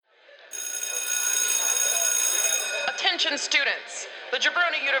Attention students, the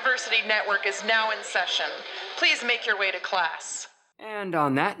Jabroni University Network is now in session. Please make your way to class. And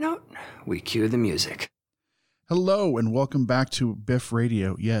on that note, we cue the music. Hello and welcome back to Biff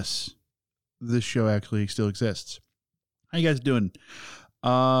Radio. Yes, this show actually still exists. How you guys doing?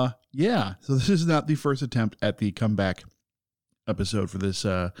 Yeah, so this is not the first attempt at the comeback episode for this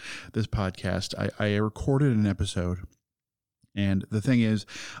podcast. I recorded an episode, and the thing is,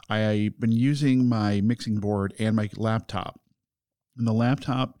 I've been using my mixing board and my laptop. And the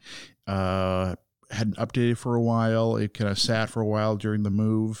laptop hadn't updated for a while. It kind of sat for a while during the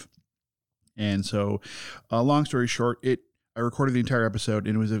move. And so, long story short, I recorded the entire episode,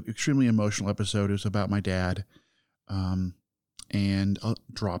 and it was an extremely emotional episode. It was about my dad, and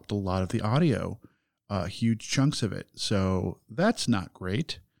dropped a lot of the audio, huge chunks of it. So that's not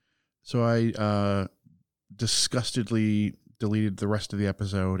great. So I disgustedly deleted the rest of the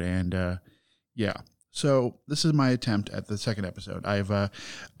episode, and yeah. So this is my attempt at the second episode. I've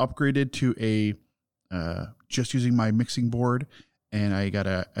upgraded to a just using my mixing board, and I got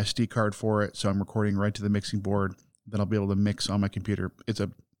a SD card for it, so I'm recording right to the mixing board. Then I'll be able to mix on my computer. It's a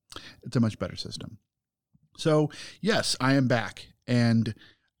much better system. So yes, I am back, and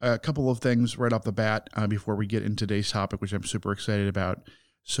a couple of things right off the bat before we get into today's topic, which I'm super excited about.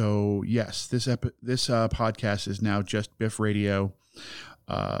 So yes, this podcast is now just Biff Radio,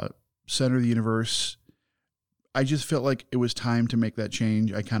 Center of the Universe. I just felt like it was time to make that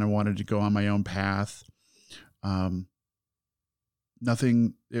change. I kind of wanted to go on my own path. It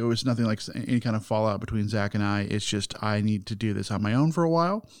was nothing like any kind of fallout between Zach and I. It's just, I need to do this on my own for a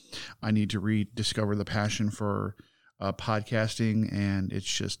while. I need to rediscover the passion for podcasting. And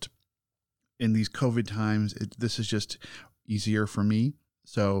it's just, in these COVID times, this is just easier for me.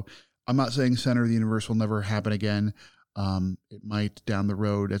 So I'm not saying Center of the Universe will never happen again. It might down the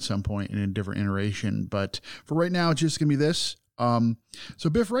road at some point in a different iteration, but for right now, it's just gonna be this. So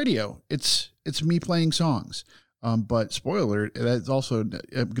Biff Radio, it's me playing songs. But spoiler, that's also, I'm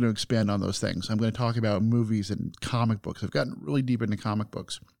going to expand on those things. I'm going to talk about movies and comic books. I've gotten really deep into comic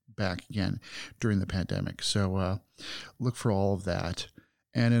books back again during the pandemic. So look for all of that.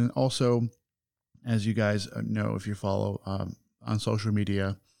 And then also, as you guys know, if you follow on social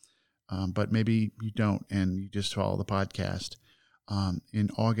media, but maybe you don't and you just follow the podcast, in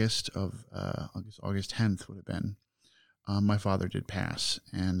August 10th would have been, my father did pass.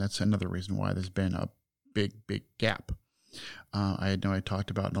 And that's another reason why there's been a big gap. I know I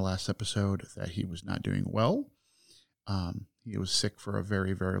talked about in the last episode that he was not doing well. He was sick for a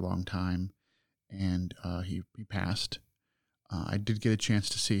very, very long time, and he passed. I did get a chance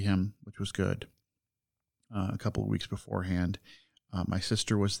to see him, which was good. A couple of weeks beforehand, my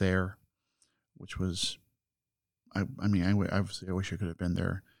sister was there, which was, I wish I could have been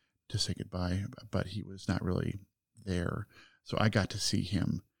there to say goodbye, but he was not really there. So I got to see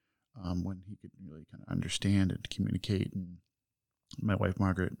him when he could really kind of understand and communicate. And my wife,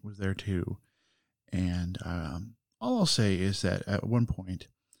 Margaret, was there too. And all I'll say is that at one point,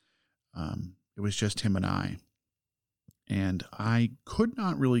 it was just him and I. And I could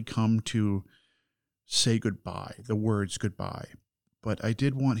not really come to say goodbye, the words goodbye. But I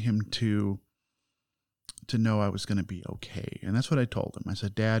did want him to know I was going to be okay. And that's what I told him. I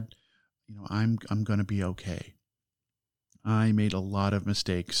said, Dad, I'm going to be okay. I made a lot of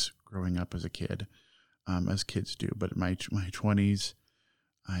mistakes growing up as a kid, as kids do. But in my 20s,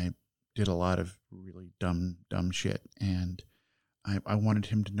 I did a lot of really dumb shit. And I wanted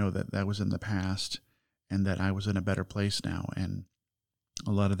him to know that that was in the past and that I was in a better place now. And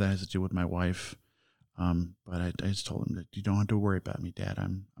a lot of that has to do with my wife. But I just told him that you don't have to worry about me, Dad.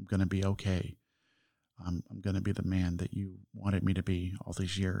 I'm going to be okay. I'm going to be the man that you wanted me to be all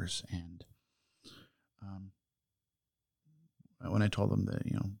these years. And when I told him that,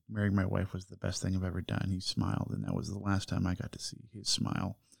 marrying my wife was the best thing I've ever done, he smiled. And that was the last time I got to see his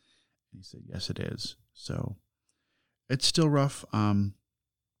smile. And he said, yes, it is. So it's still rough. I'm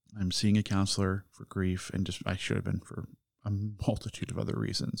seeing a counselor for grief, and I should have been for a multitude of other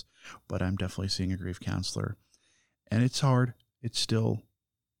reasons, but I'm definitely seeing a grief counselor. And it's hard. It's still,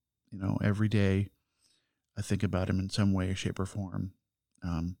 every day I think about him in some way, shape, or form.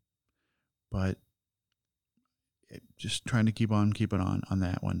 But just trying to keep on keeping on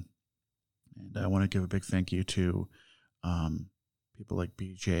that one. And I want to give a big thank you to people like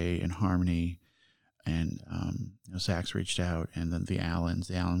BJ and Harmony, and Zach's reached out, and then the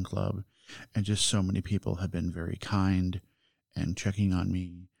Allen Club, and just so many people have been very kind and checking on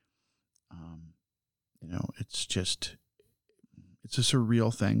me. It's a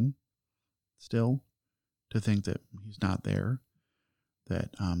surreal thing still to think that he's not there, that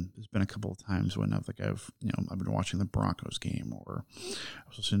there's been a couple of times when I've been watching the Broncos game, or I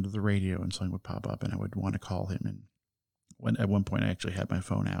was listening to the radio and something would pop up and I would want to call him. And at one point I actually had my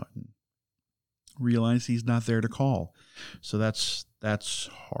phone out and realized he's not there to call. So that's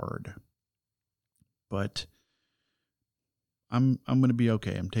hard, but I'm going to be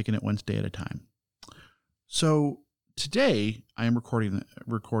okay. I'm taking it one day at a time. So today I am recording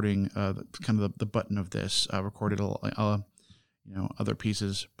kind of the button of this. I recorded other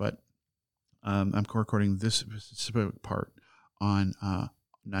pieces, but I'm recording this specific part on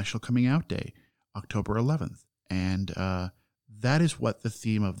National Coming Out Day, October 11th. And that is what the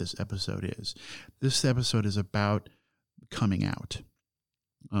theme of this episode is. This episode is about coming out.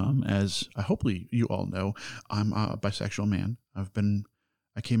 As hopefully you all know, I'm a bisexual man.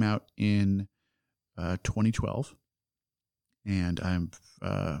 I came out in 2012, and I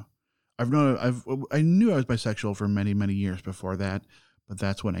knew I was bisexual for many, many years before that, but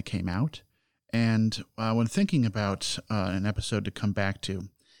that's when I came out. And when thinking about an episode to come back to,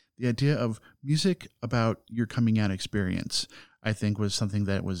 the idea of music about your coming out experience, I think, was something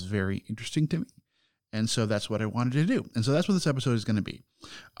that was very interesting to me. And so that's what I wanted to do. And so that's what this episode is going to be.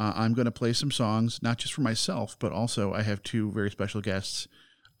 I'm going to play some songs, not just for myself, but also I have two very special guests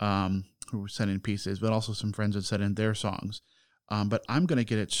who sent in pieces, but also some friends that sent in their songs. But I'm going to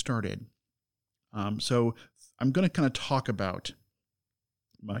get it started. So I'm going to kind of talk about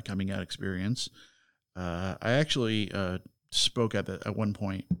my coming out experience. I actually spoke at one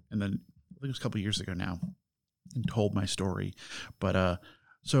point, and then I think it was a couple of years ago now, and told my story. But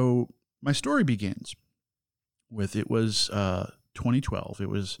so my story begins with, it was 2012. It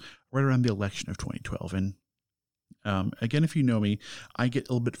was right around the election of 2012. And again, if you know me, I get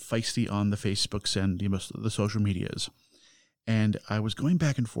a little bit feisty on the Facebooks and the social medias. And I was going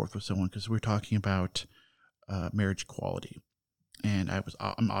back and forth with someone because we were talking about marriage equality. And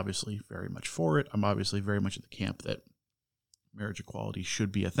I'm obviously very much for it. I'm obviously very much in the camp that marriage equality should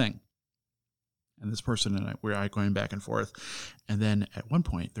be a thing. And this person and I were going back and forth. And then at one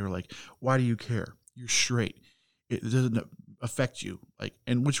point they were like, "Why do you care? You're straight. It doesn't affect you." Like,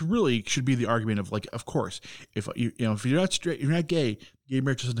 and which really should be the argument of, like, of course, if if you're not straight, you're not gay, gay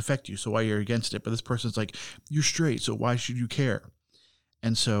marriage doesn't affect you, so why you're against it? But this person's like, "You're straight, so why should you care?"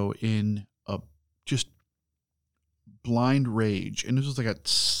 And so in a just blind rage, and this was like at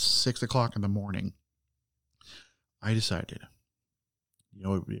 6 o'clock in the morning, I decided, it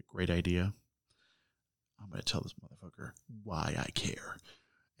would be a great idea. I'm going to tell this motherfucker why I care.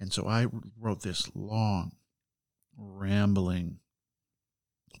 And so I wrote this long, rambling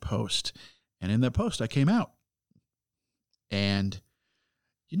post. And in that post, I came out. And,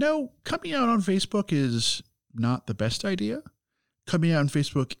 coming out on Facebook is not the best idea. Coming out on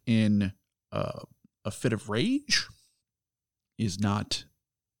Facebook in a fit of rage is not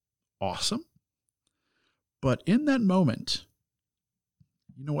awesome. But in that moment,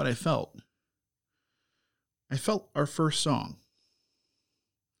 you know what I felt? I felt our first song.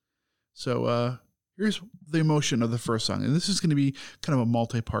 So here's the emotion of the first song. And this is going to be kind of a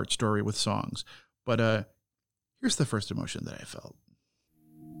multi-part story with songs. But here's the first emotion that I felt.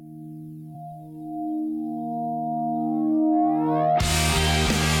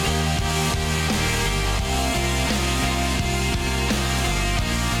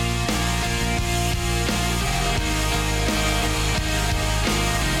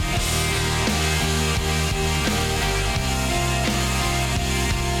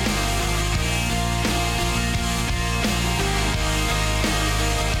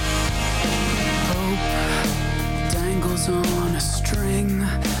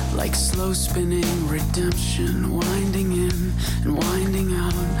 Like slow spinning redemption, winding in and winding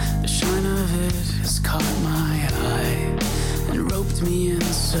out. The shine of it has caught my eye and roped me in,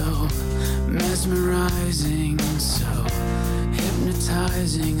 so mesmerizing, so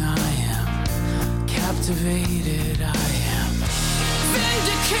hypnotizing. I am captivated, I am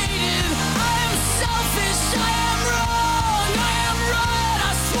vindicated. I am selfish, I am wrong, I am right,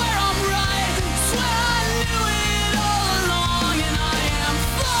 I swear I'm right, swear I knew it all along, and I am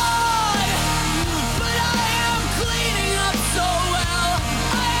flawed, but I am cleaning up so well.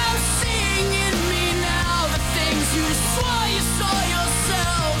 I am seeing in me now the things you swore you saw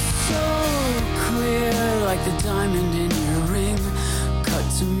yourself. So clear, like the diamond in your ring, cut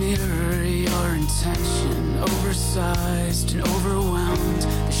to mirror your intention, oversized and overwhelmed,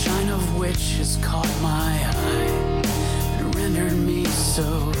 the shine of which has caught my eye and rendered me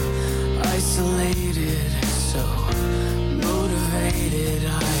so isolated, so motivated.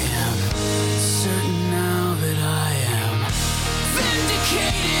 I am certain now that I am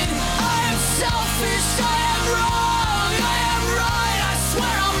vindicated. I am selfish, I am wrong, I am right, I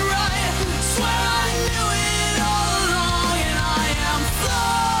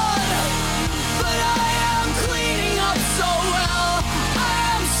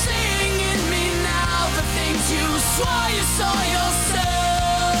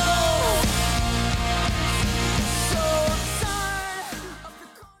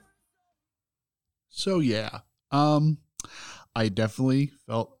So yeah, I definitely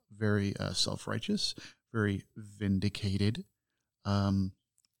felt very self-righteous, very vindicated. And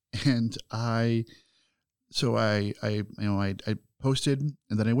I posted,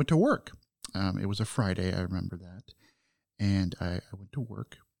 and then I went to work. It was a Friday, I remember that. And I went to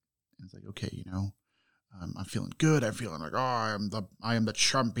work, and it's like, okay, you know, I'm feeling good. I'm feeling like, I am the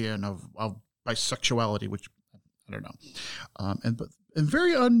champion of bisexuality, which I don't know. And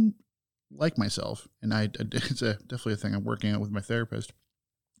very unlike myself. And it's definitely a thing I'm working out with my therapist.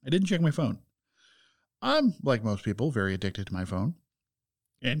 I didn't check my phone. I'm, like most people, very addicted to my phone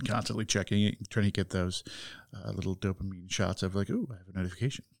and constantly checking it, trying to get those little dopamine shots of like, ooh, I have a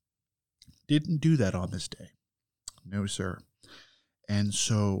notification. Didn't do that on this day. No, sir. And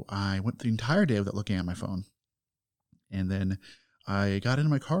so I went the entire day without looking at my phone. And then I got into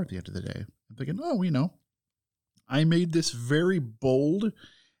my car at the end of the day. I'm thinking, oh, you know, I made this very bold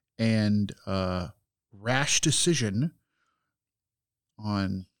and rash decision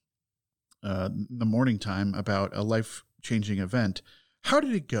on the morning time about a life-changing event. How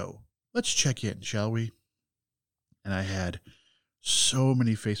did it go? Let's check in, shall we? And I had so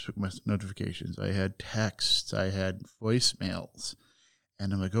many Facebook notifications. I had texts. I had voicemails.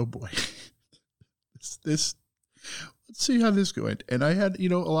 And I'm like, oh boy, this, let's see how this goes. And I had, you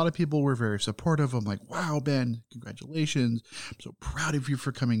know, a lot of people were very supportive. I'm like, wow, Ben, congratulations. I'm so proud of you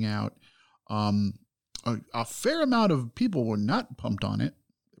for coming out. A fair amount of people were not pumped on it.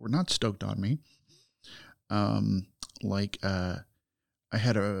 They were not stoked on me. I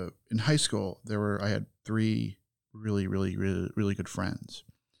had in high school, I had 3 really, really, really, really good friends.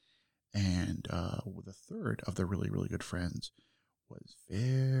 And the third of the really, really good friends was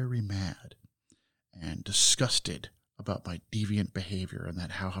very mad and disgusted about my deviant behavior and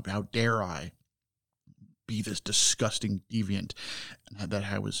that how dare I be this disgusting deviant, and that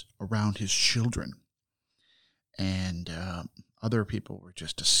I was around his children. And other people were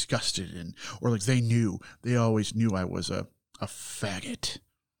just disgusted, or like they always knew I was a faggot.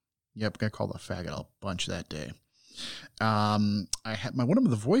 Yep, got called a faggot a bunch that day. I had one of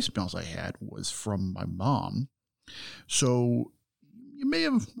the voicemails I had was from my mom. So you may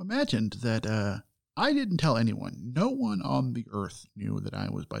have imagined that I didn't tell anyone. No one on the earth knew that I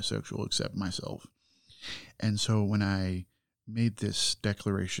was bisexual except myself. And so when I made this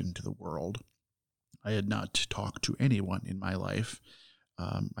declaration to the world, I had not talked to anyone in my life,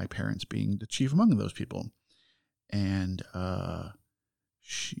 my parents being the chief among those people. And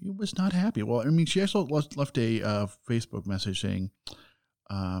she was not happy. Well, I mean, she also left a Facebook message saying,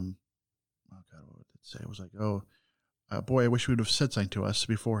 oh God, what did it say? It was like, boy, I wish you would have said something to us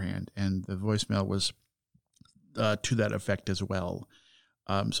beforehand. And the voicemail was to that effect as well.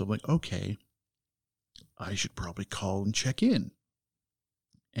 So I'm like, okay, I should probably call and check in.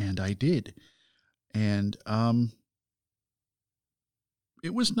 And I did. And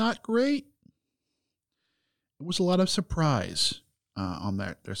it was not great. It was a lot of surprise on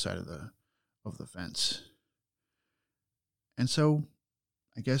their side of the fence. And so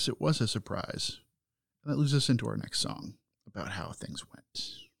I guess it was a surprise. And that leads us into our next song about how things went.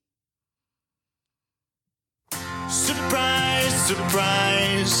 Surprise,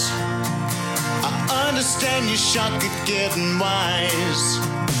 surprise. I understand you're shocked at getting wise.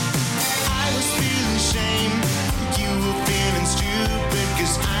 I was feeling shame, you were feeling stupid,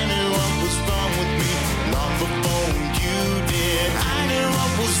 'cause I knew what was wrong with me long before you did. I knew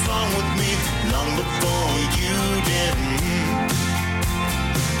what was wrong with me long before you did.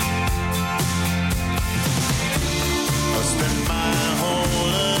 I spent my whole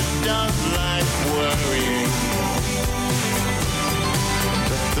adult life worrying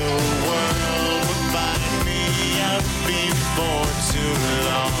that the world would find me out before too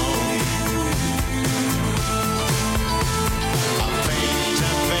long.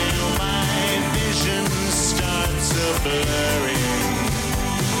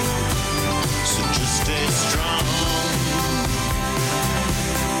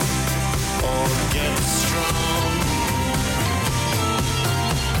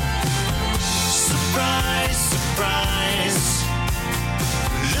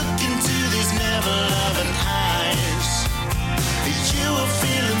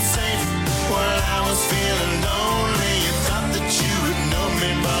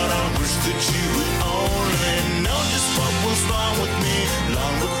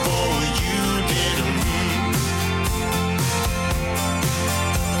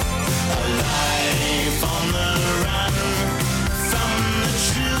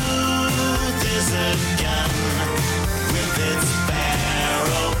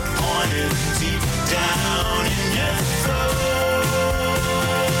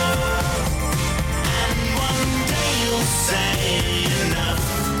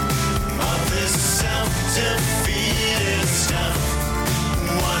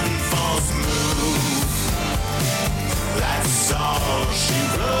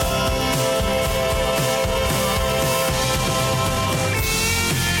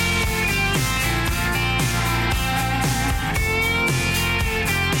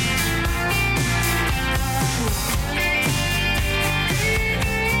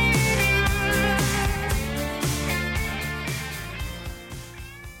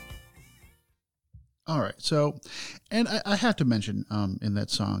 So, and I have to mention in that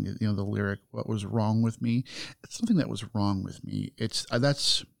song, you know, the lyric, what was wrong with me? It's something that was wrong with me.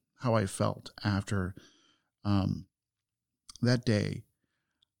 That's how I felt after that day.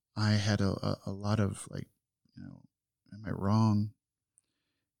 I had a lot of like, you know, am I wrong?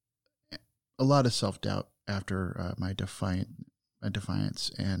 A lot of self-doubt after my defiance,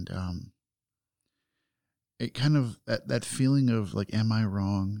 and it kind of that feeling of like, am I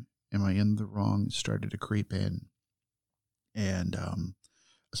wrong? Am I in the wrong? Started to creep in, and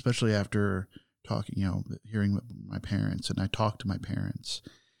especially after talking, you know, hearing my parents, and I talked to my parents,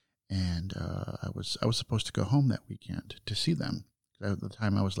 and I was supposed to go home that weekend to see them. At the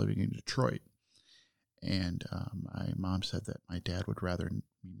time, I was living in Detroit, and my mom said that my dad would rather me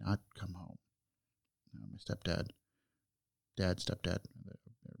not come home. My stepdad, stepdad, they're,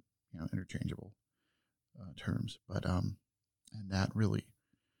 you know, interchangeable terms, but and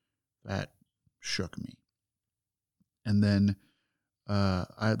that shook me. And then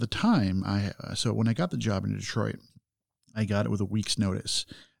at the time, so when I got the job in Detroit, I got it with a week's notice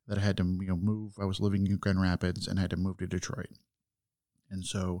that I had to, you know, move. I was living in Grand Rapids and I had to move to Detroit. And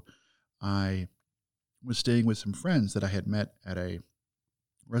so I was staying with some friends that I had met at a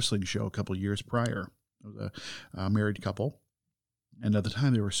wrestling show a couple of years prior. It was a married couple. And at the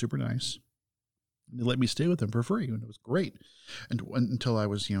time, they were super nice. And they let me stay with them for free, and it was great. And until I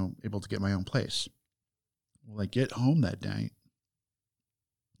was, you know, able to get my own place. Well, I get home that night,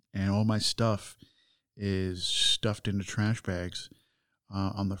 and all my stuff is stuffed into trash bags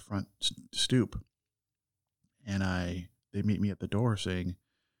on the front stoop. And they meet me at the door saying,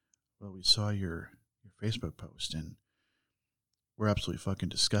 well, we saw your Facebook post, and we're absolutely fucking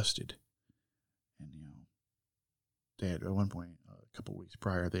disgusted. And, you know, they had, at one point, a couple of weeks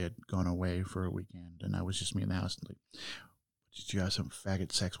prior, they had gone away for a weekend, and I was just me in the house, and like, did you have some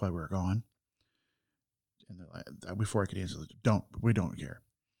faggot sex while we were gone? And they're like, before I could answer, we don't care.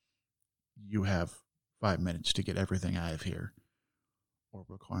 You have 5 minutes to get everything out of here, or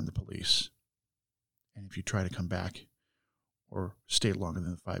we're calling the police. And if you try to come back or stay longer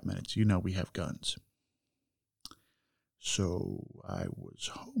than 5 minutes, you know we have guns. So I was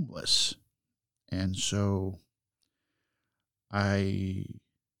homeless. And so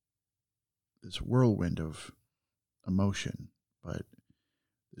this whirlwind of emotion, but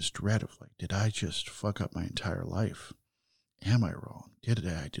this dread of like, did I just fuck up my entire life? Am I wrong? Did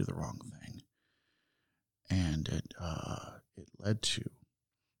I do the wrong thing? And it led to,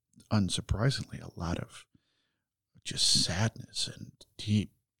 unsurprisingly, a lot of just sadness and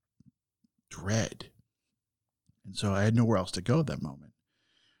deep dread. And so I had nowhere else to go at that moment.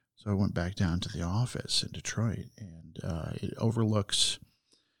 So I went back down to the office in Detroit, and it overlooks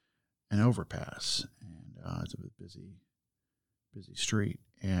an overpass, and it's a busy street.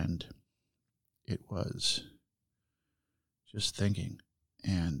 And it was just thinking,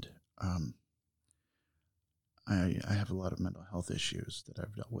 and I have a lot of mental health issues that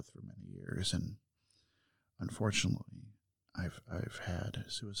I've dealt with for many years, and unfortunately, I've had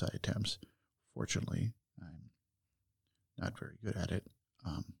suicide attempts. Fortunately, I'm not very good at it,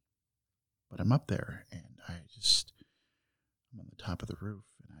 but I'm up there, and I'm on the top of the roof,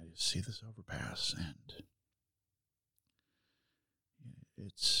 and I just see this overpass, and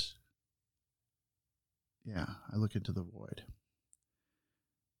I look into the void,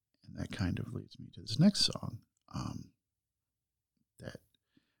 and that kind of leads me to this next song. That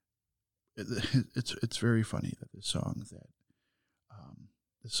it's very funny that this song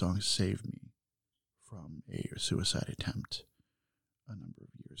saved me from a suicide attempt a number of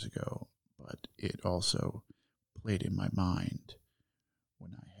years ago, but it also played in my mind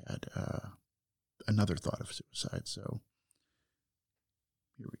when I had another thought of suicide. So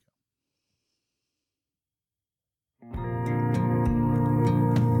here we go.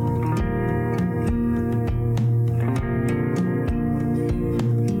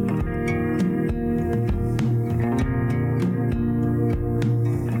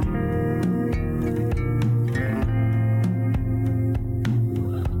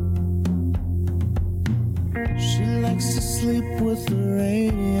 With the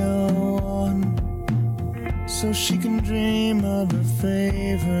radio on, so she can dream of her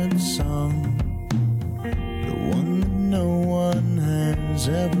favorite song, the one that no one has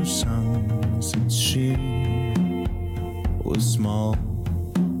ever sung since she was small.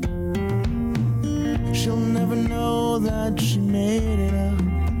 She'll never know that she made it up.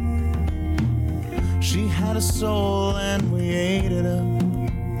 She had a soul and we ate it up,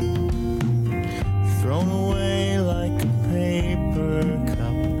 thrown away like a paper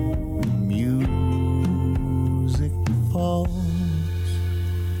cup. Music falls.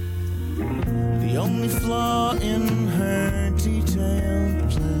 The only flaw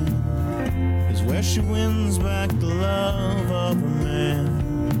where she wins back the love of a man.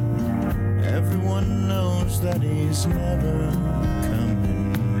 Everyone knows that he's never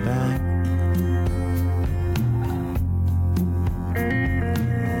coming back.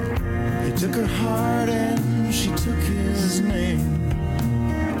 He took her heart and she took his name.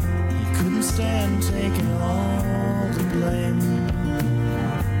 He couldn't stand taking all the blame.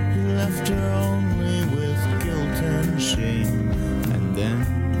 He left her only with guilt and shame. And then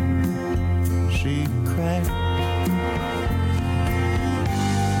she cried.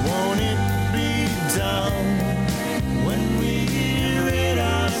 Won't it be dull when we rid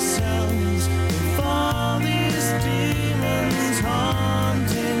ourselves of all these demons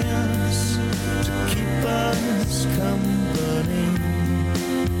haunting us to keep us company?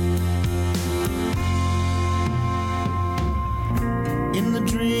 In the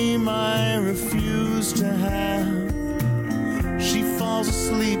dream I refuse to have, she falls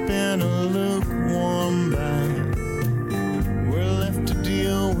asleep in a lukewarm bath. We're left to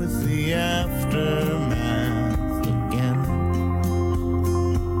deal with the aftermath again.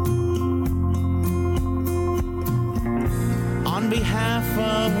 On behalf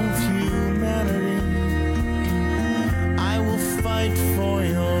of humanity, I will fight for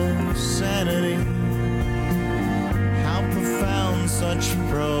your sanity. How profound such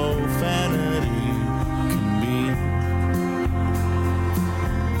profanity can be.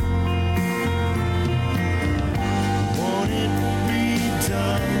 Won't it be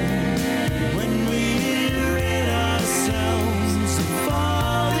done when we rid ourselves of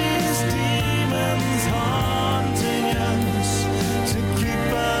all these demons haunting us to keep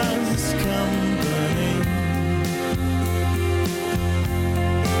us company?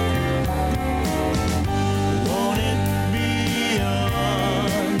 Won't it be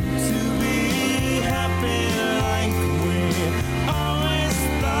on to be happy like we always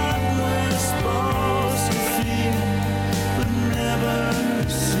thought we're supposed to feel, but never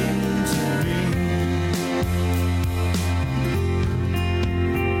seem to be?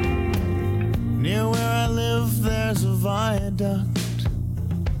 Near where I live there's a viaduct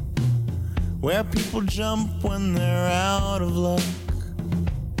where people jump when they're out of luck,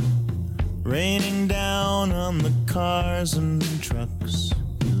 raining down on the cars and trucks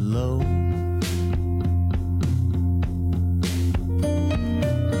below.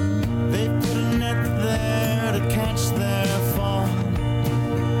 They put a net there to catch their fall,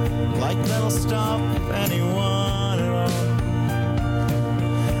 like that'll stop anyone at all.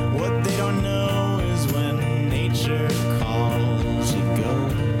 What they don't know is when nature calls, you go.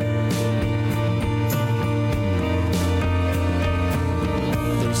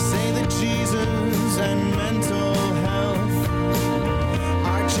 They say that Jesus and mental health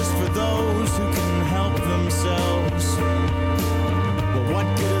are just for those who can help themselves. Well, what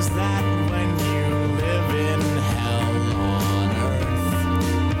good is that when you live in hell on earth?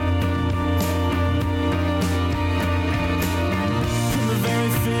 And the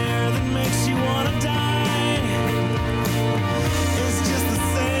very fear that makes you want to die is just the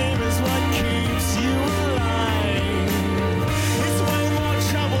same as what keeps you alive. It's way more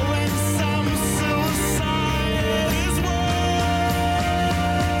trouble than some suicide is worth.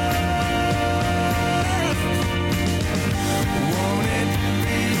 Won't it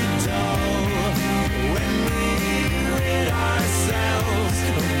be dull when we rid ourselves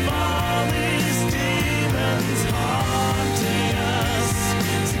of all these demons haunting us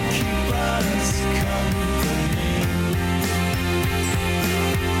to keep us company?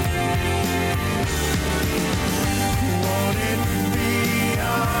 Won't it be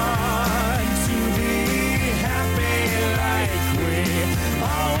odd to be happy like we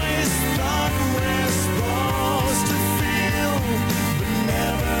always thought we're supposed to feel, but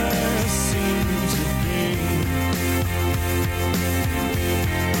never seem to be?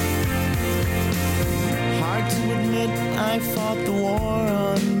 Hard to admit I fought the war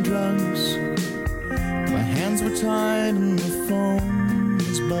on drugs. My hands were tied and the phone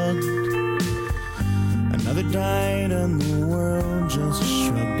was bugged. Another died and the world just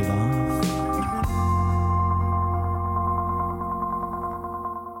shrugged it off.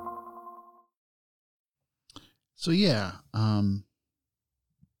 So yeah, the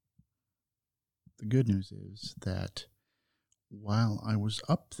good news is that while I was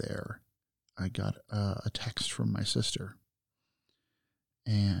up there, I got a text from my sister,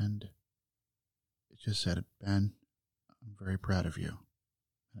 and it just said, "Ben, I'm very proud of you.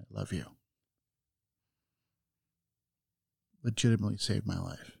 I love you." Legitimately saved my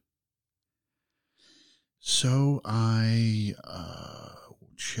life. So I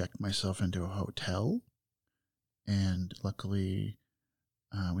checked myself into a hotel, and luckily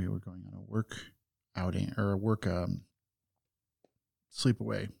we were going on a work outing or work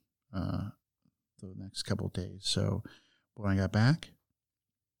sleepaway the next couple of days. So when I got back,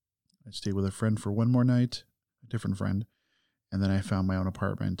 I stayed with a friend for one more night, a different friend, and then I found my own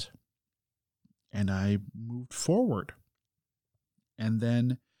apartment and I moved forward. And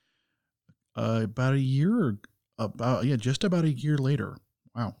then just about a year later,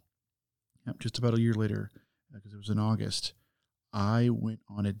 wow. Yep, just about a year later, because it was in August, I went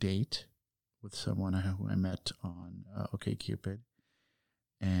on a date with someone who I met on OkCupid,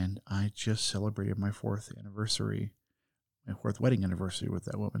 and I just celebrated my fourth wedding anniversary with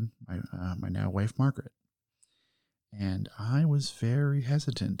that woman, my now wife, Margaret. And I was very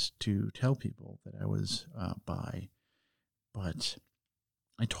hesitant to tell people that I was bi, but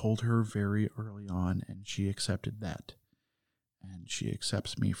I told her very early on, and she accepted that. And she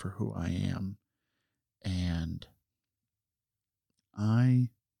accepts me for who I am. And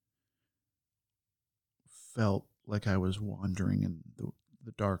I felt like I was wandering in the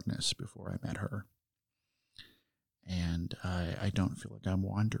darkness before I met her. And I don't feel like I'm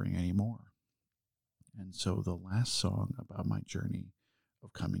wandering anymore. And so the last song about my journey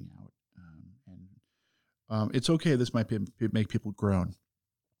of coming out, it's okay, this might make people groan.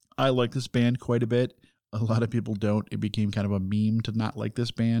 I like this band quite a bit. A lot of people don't. It became kind of a meme to not like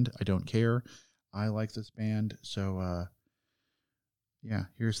this band. I don't care. I like this band. So, yeah,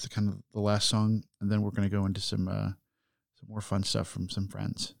 here's the last song, and then we're going to go into some more fun stuff from some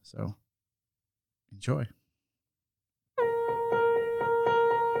friends. So, enjoy.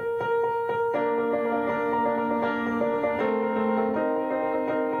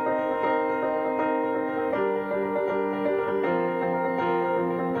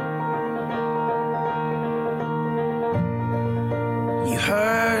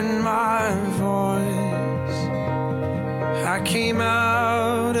 Heard my voice. I came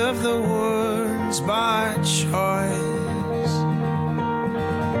out of the woods by choice.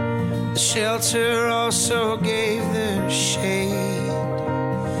 The shelter also gave the shade,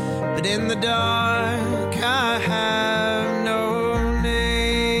 but in the dark I have no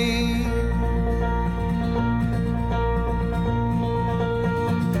name.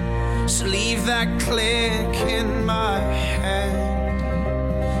 So leave that click in my head,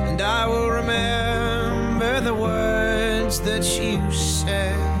 I will remember the words that you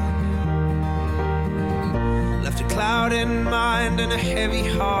said. Left a cloud in mind and a heavy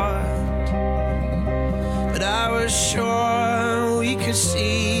heart, but I was sure we could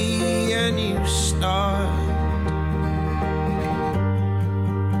see a new start.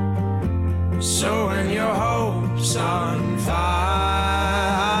 So when your hope's on fire,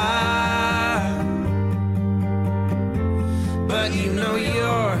 but you know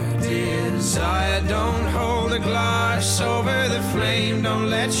your desire, don't hold a glass over the flame, don't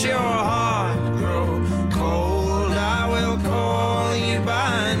let your heart grow cold. I will call you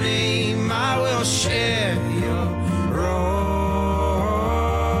by name, I will share your role.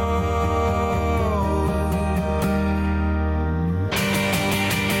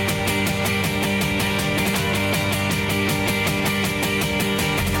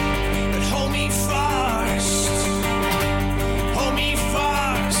 But hold me fast,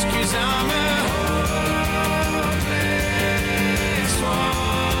 'cause I'm a hopeless wanderer.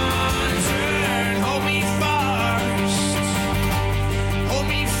 Hold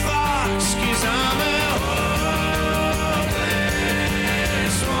me fast, 'cause I'm a hopeless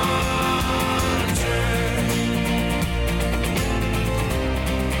wanderer.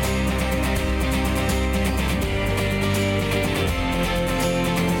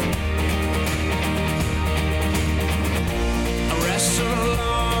 I wrestle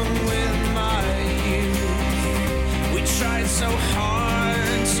along with my youth. We tried so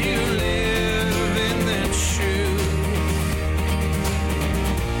hard to live in the truth,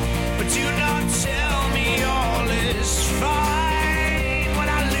 but do not tell me all is fine. When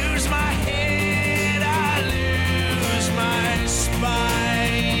I lose my head, I lose my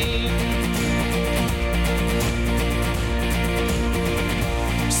spine.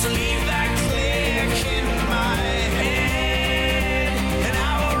 So leave that click in my head, and I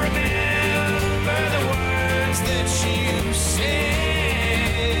will remember the words that you said.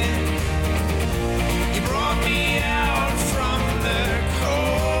 You brought me out from the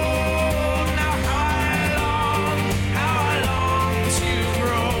cold. Now how I long to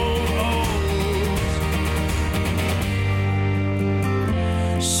grow old.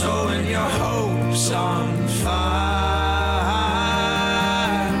 So when your hope's on fire,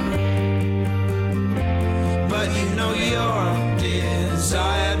 but you know your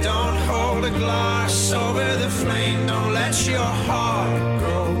desire, don't hold a glass over the flame, don't let your heart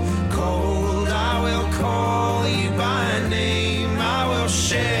grow cold. I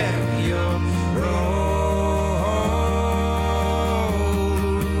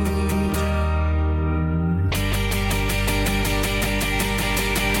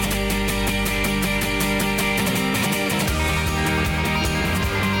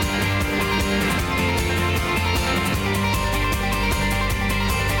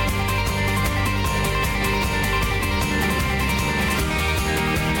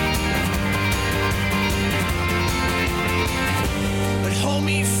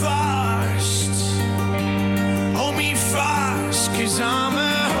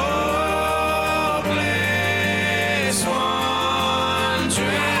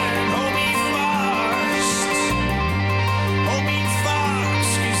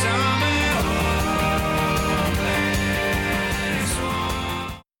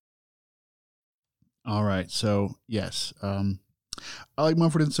So yes, I like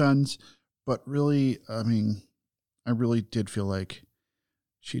Mumford & Sons, but really, I mean, I really did feel like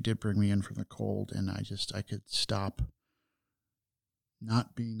she did bring me in from the cold, and I could stop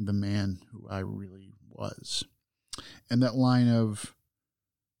not being the man who I really was. And that line of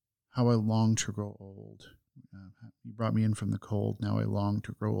how I long to grow old. You brought me in from the cold. Now I long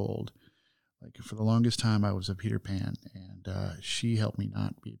to grow old. Like for the longest time, I was a Peter Pan, and she helped me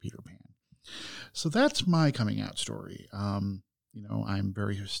not be a Peter Pan. So that's my coming out story. You know, I'm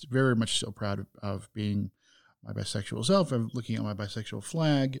very, very much still proud of being my bisexual self. I'm looking at my bisexual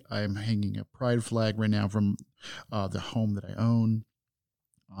flag. I'm hanging a pride flag right now from the home that I own.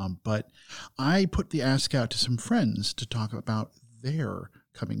 But I put the ask out to some friends to talk about their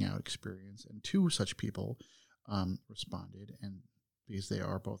coming out experience, and two such people responded, and because they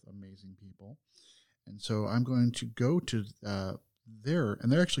are both amazing people. And so I'm going to go to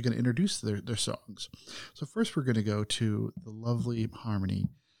and they're actually going to introduce their songs. So first we're going to go to the lovely Harmony,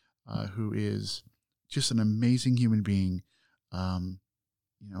 who is just an amazing human being. You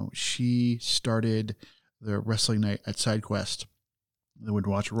know, she started the wrestling night at SideQuest. I would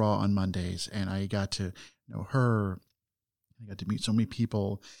watch Raw on Mondays, and I got to know her. I got to meet so many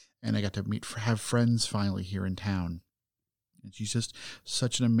people, and I got to have friends finally here in town. And she's just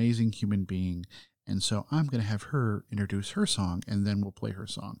such an amazing human being. And so I'm going to have her introduce her song, and then we'll play her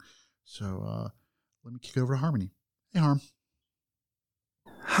song. So let me kick it over to Harmony. Hey, Harm.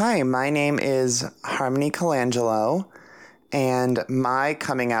 Hi, my name is Harmony Colangelo, and my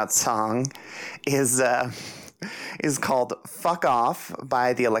coming out song is called Fuck Off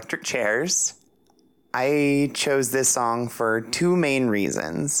by the Electric Chairs. I chose this song for two main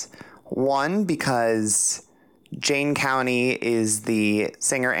reasons. One, because Jane County is the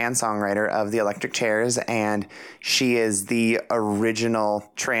singer and songwriter of the Electric Chairs, and she is the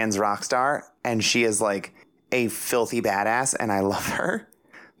original trans rock star, and she is like a filthy badass, and I love her.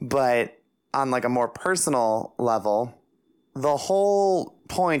 But on like a more personal level, the whole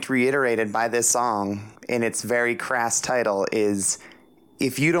point reiterated by this song in its very crass title is,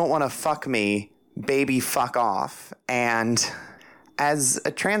 if you don't want to fuck me, baby, fuck off. And as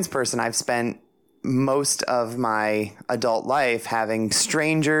a trans person, I've spent most of my adult life having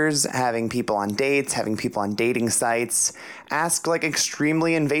strangers, having people on dates, having people on dating sites ask like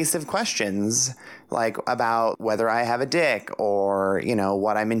extremely invasive questions, like about whether I have a dick or, you know,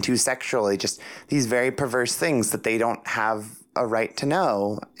 what I'm into sexually, just these very perverse things that they don't have a right to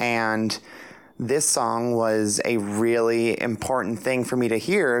know. And this song was a really important thing for me to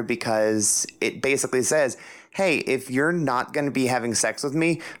hear, because it basically says, hey, if you're not going to be having sex with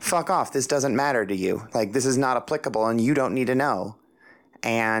me, fuck off. This doesn't matter to you. Like, this is not applicable and you don't need to know.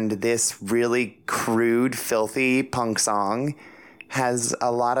 And this really crude, filthy punk song has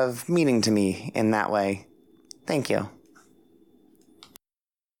a lot of meaning to me in that way. Thank you.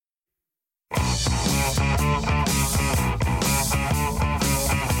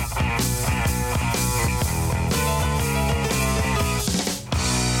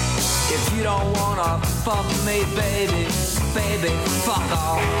 If you don't wanna fuck me, baby, baby, fuck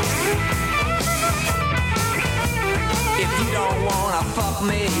off. If you don't wanna fuck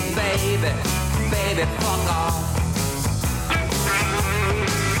me, baby, baby, fuck off.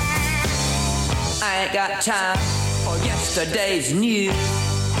 I ain't got time for yesterday's news.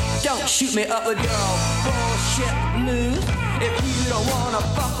 Don't shoot me up with your bullshit news. If you don't wanna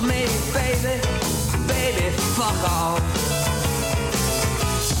fuck me, baby, baby, fuck off.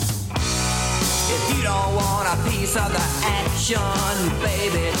 If you don't want a piece of the action,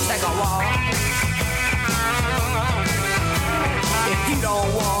 baby, take a walk. If you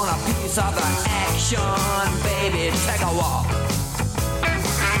don't want a piece of the action, baby, take a walk.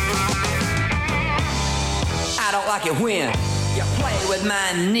 I don't like it when you play with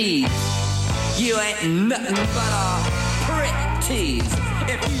my knees. You ain't nothing but a prick tease.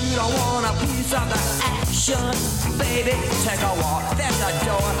 If you don't want a piece of the action, baby, take a walk. There's a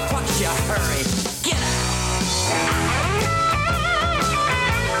door, why don't you hurry? Get out!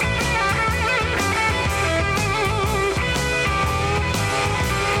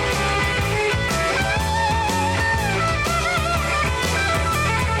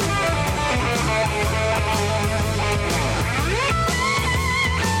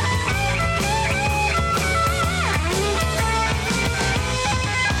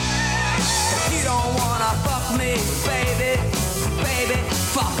 Me, baby, baby,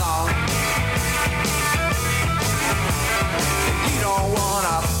 fuck off. You don't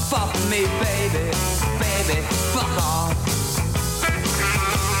wanna fuck me, baby, baby, fuck off.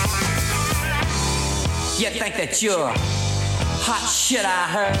 You think that you're hot shit, I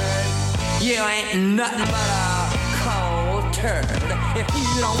heard. You ain't nothing but a cold turd. If you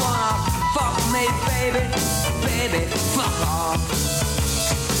don't wanna fuck me, baby, baby, fuck off.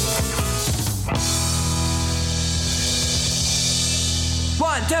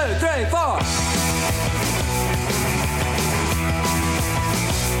 One, two, three, four.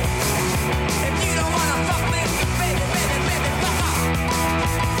 If you don't wanna fuck me, baby, baby, baby, fuck off.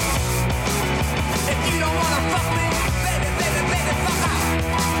 If you don't wanna fuck me, baby, baby, baby, fuck off.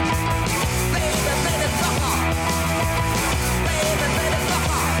 Baby, baby, fuck off. Baby, baby, fuck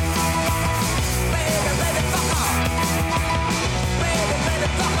off. Baby, baby, fuck off. Baby, baby,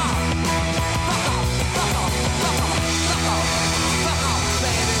 fuck off. Fuck off, fuck off, fuck off, fuck off, fuck off,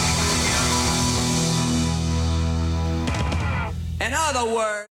 baby. In other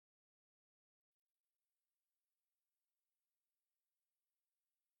words.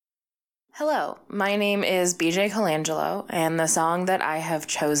 Hello, my name is BJ Colangelo, and the song that I have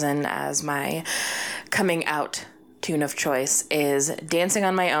chosen as my coming out tune of choice is Dancing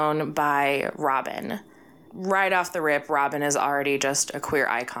on My Own by Robyn. Right off the rip, Robyn is already just a queer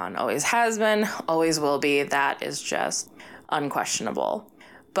icon. Always has been, always will be. That is just unquestionable.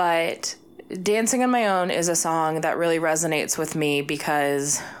 But Dancing on My Own is a song that really resonates with me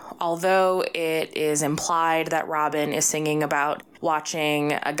because although it is implied that Robyn is singing about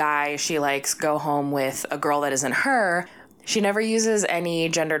watching a guy she likes go home with a girl that isn't her, she never uses any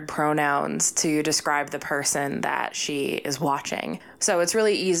gendered pronouns to describe the person that she is watching. So it's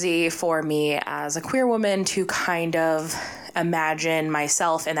really easy for me as a queer woman to kind of imagine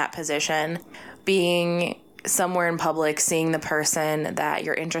myself in that position, being somewhere in public, seeing the person that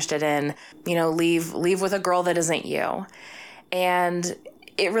you're interested in, you know, leave with a girl that isn't you. And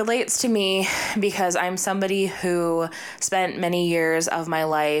it relates to me because I'm somebody who spent many years of my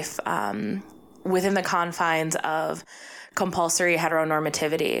life within the confines of compulsory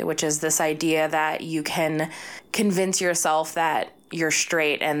heteronormativity, which is this idea that you can convince yourself that you're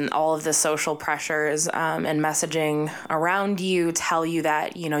straight, and all of the social pressures and messaging around you tell you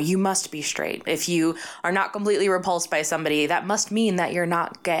that, you know, you must be straight. If you are not completely repulsed by somebody, that must mean that you're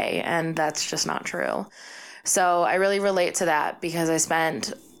not gay, and that's just not true. So I really relate to that because I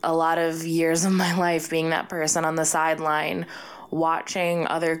spent a lot of years of my life being that person on the sideline, watching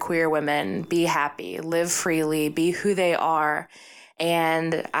other queer women be happy, live freely, be who they are.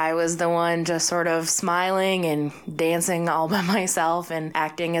 And I was the one just sort of smiling and dancing all by myself and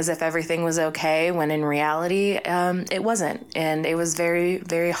acting as if everything was okay, when in reality, it wasn't. And it was very,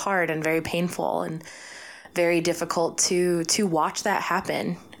 very hard and very painful and very difficult to watch that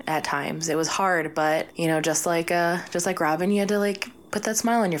happen at times. It was hard, but, you know, just like Robyn, you had to like put that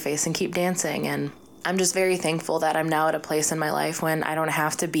smile on your face and keep dancing. And I'm just very thankful that I'm now at a place in my life when I don't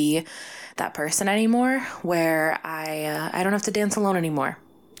have to be that person anymore, where I don't have to dance alone anymore.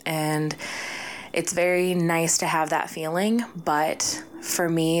 And it's very nice to have that feeling, but for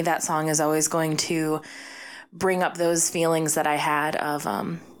me, that song is always going to bring up those feelings that I had of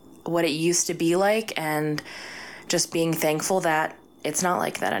what it used to be like, and just being thankful that it's not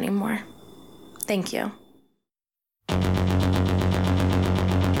like that anymore. Thank you.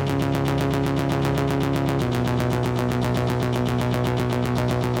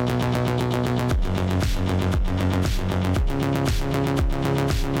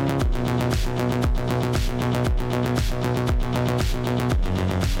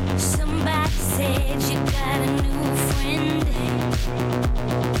 Somebody said you got a new friend.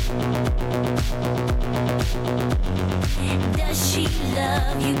 Does she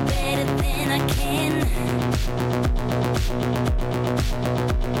love you better than I can?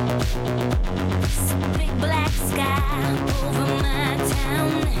 It's a big black sky over my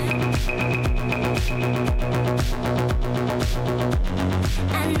town.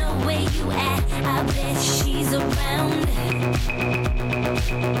 I know where you at, I bet she's around.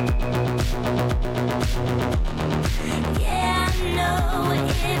 Yeah, I know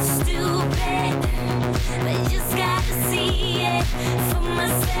it's stupid, but I just gotta see it for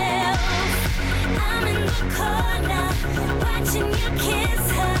myself. I'm in the corner, watching you kiss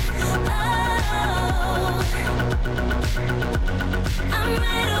her. Oh, I'm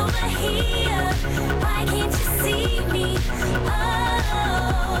right over here, why can't you see me? Oh,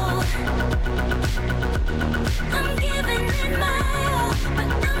 I'm giving it my all, but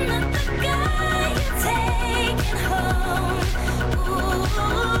I'm not the guy you're taking home. Ooh,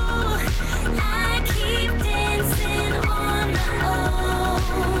 I keep dancing on my own.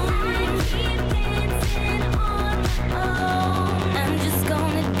 I keep dancing on my own. I'm just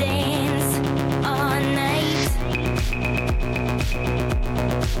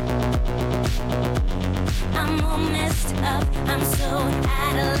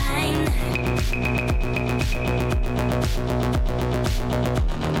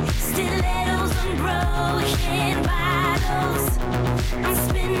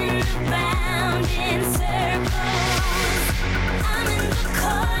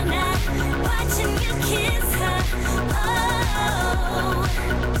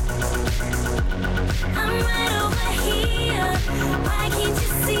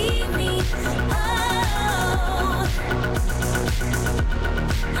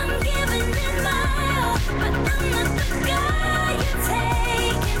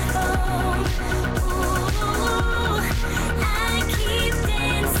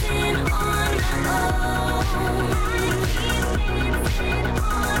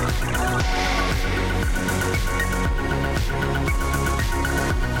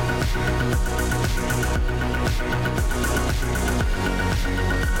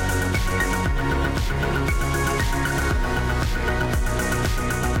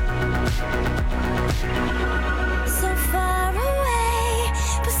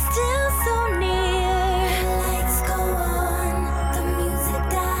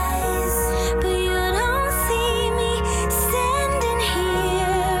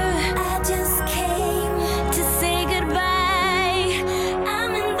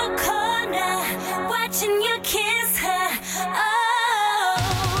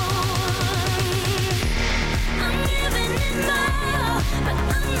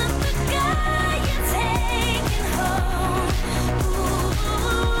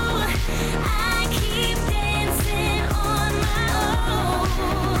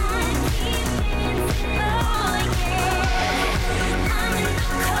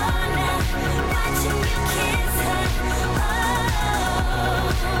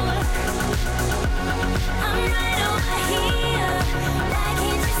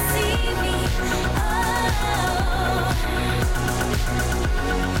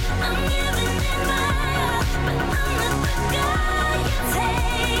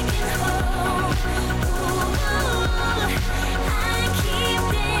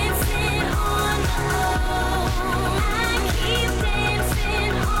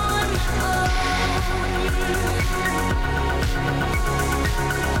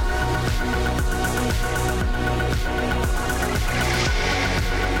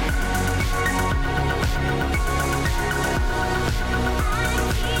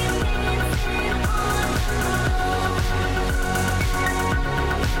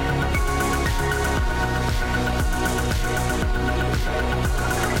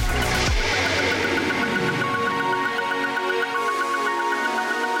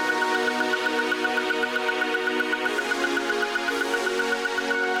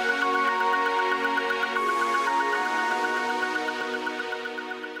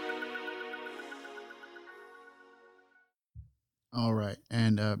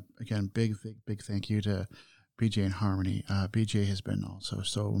And again, big thank you to BJ and Harmony. BJ has been also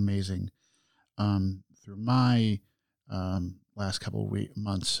so amazing through my last couple of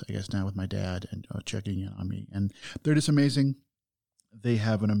months, I guess now with my dad and checking in on me. And they're just amazing. They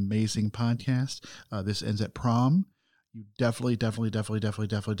have an amazing podcast. This Ends at Prom. You definitely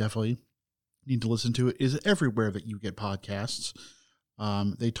need to listen to it. It is everywhere that you get podcasts.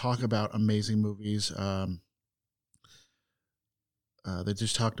 They talk about amazing movies. They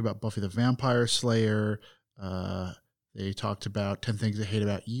just talked about Buffy the Vampire Slayer. They talked about 10 Things I Hate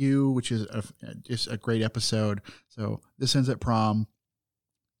About You, which is just a great episode. So This Ends at Prom.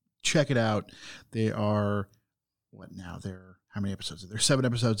 Check it out. They are, how many episodes? They're 7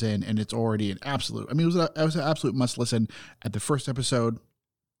 episodes in, and it's already an absolute, it was an absolute must listen at the first episode.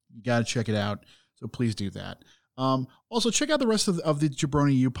 You got to check it out. So please do that. Also, check out the rest of the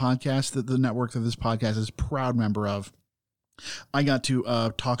Jabroni U podcast, the network that this podcast is a proud member of. I got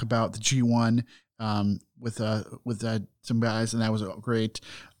to talk about the G1 with some guys, and that was great.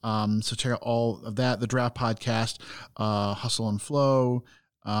 So check out all of that. The Draft Podcast, Hustle and Flow,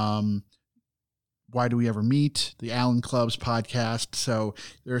 Why Do We Ever Meet, the Allen Club's podcast. So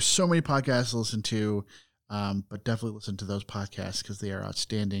there are so many podcasts to listen to, but definitely listen to those podcasts because they are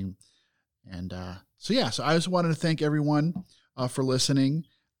outstanding. And so I just wanted to thank everyone for listening.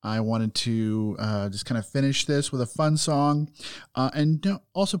 I wanted to just kind of finish this with a fun song.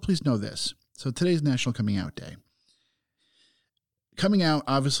 Also, please know this. So today's National Coming Out Day. Coming out,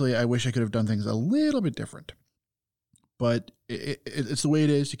 obviously, I wish I could have done things a little bit different. But it's the way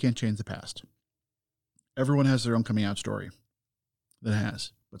it is. You can't change the past. Everyone has their own coming out story. That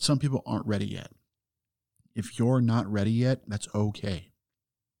has. But some people aren't ready yet. If you're not ready yet, that's okay.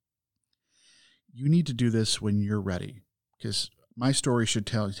 You need to do this when you're ready. Because my story should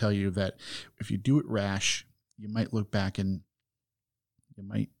tell you that if you do it rash, you might look back and you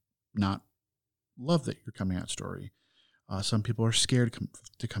might not love that your coming out story. Some people are scared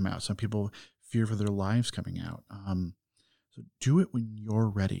to come out. Some people fear for their lives coming out. So do it when you're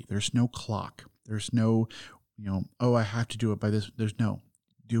ready. There's no clock. There's no, I have to do it by this. There's no.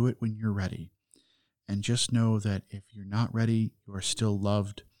 Do it when you're ready. And just know that if you're not ready, you are still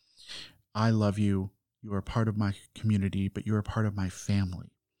loved. I love you. You are part of my community, but you're a part of my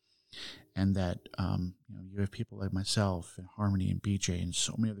family. And that you have people like myself and Harmony and BJ and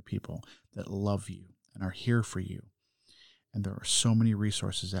so many other people that love you and are here for you. And there are so many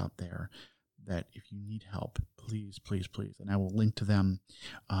resources out there that if you need help, please. And I will link to them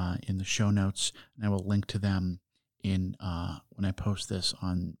in the show notes, and I will link to them in when I post this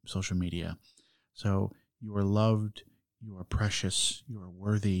on social media. So you are loved, you are precious, you are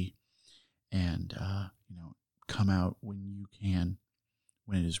worthy, and come out when you can,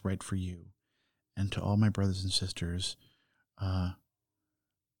 when it is right for you. And to all my brothers and sisters, my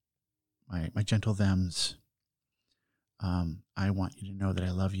gentle thems, I want you to know that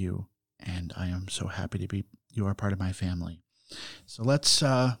I love you, and I am so happy you are part of my family. So let's,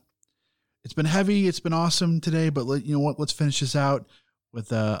 it's been heavy, it's been awesome today, but let's finish this out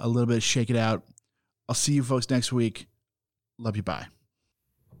with a little bit of Shake It Out. I'll see you folks next week. Love you, bye.